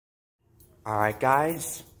Alright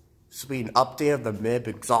guys, this will be an update of the MIB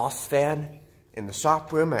exhaust fan in the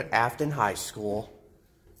shop room at Affton High School.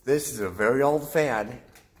 This is a very old fan.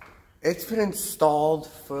 It's been installed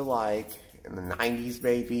for like in the 90s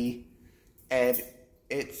maybe, and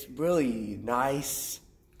it's really nice,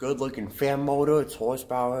 good looking fan motor. It's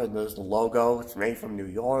horsepower, and there's the logo. It's made from New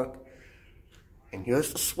York. And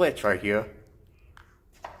here's the switch right here.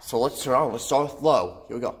 So let's turn on, let's start with low.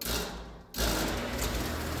 Here we go.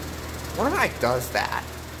 Automatic does that.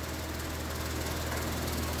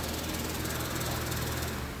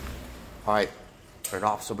 Alright, turn it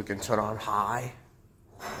off so we can turn on high.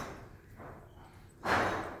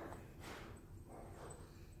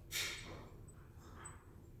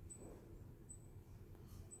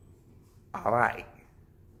 Alright.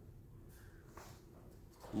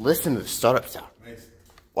 Listen to the startup sound. Nice.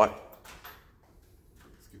 What?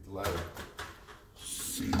 Let's get the ladder.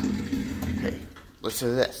 Okay, listen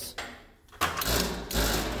to this.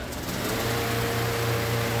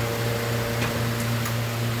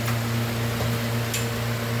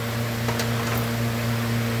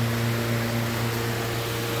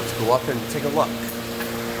 Let's go up and take a look. I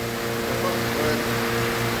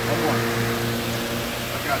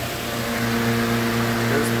got you.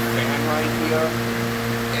 There's the fan right here.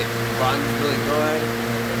 It runs really good.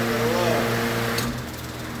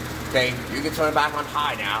 Okay, you can turn it back on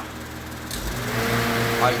high now.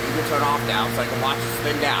 Alright, you can turn it off now so I can watch it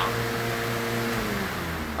spin down.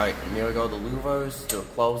 Alright, and here we go, the louvers, they're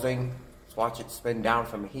closing. Let's watch it spin down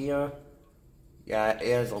from here. Yeah, it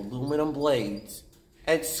has aluminum blades.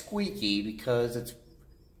 And it's squeaky because it's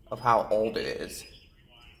of how old it is.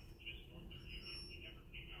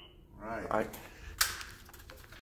 Right. Alright.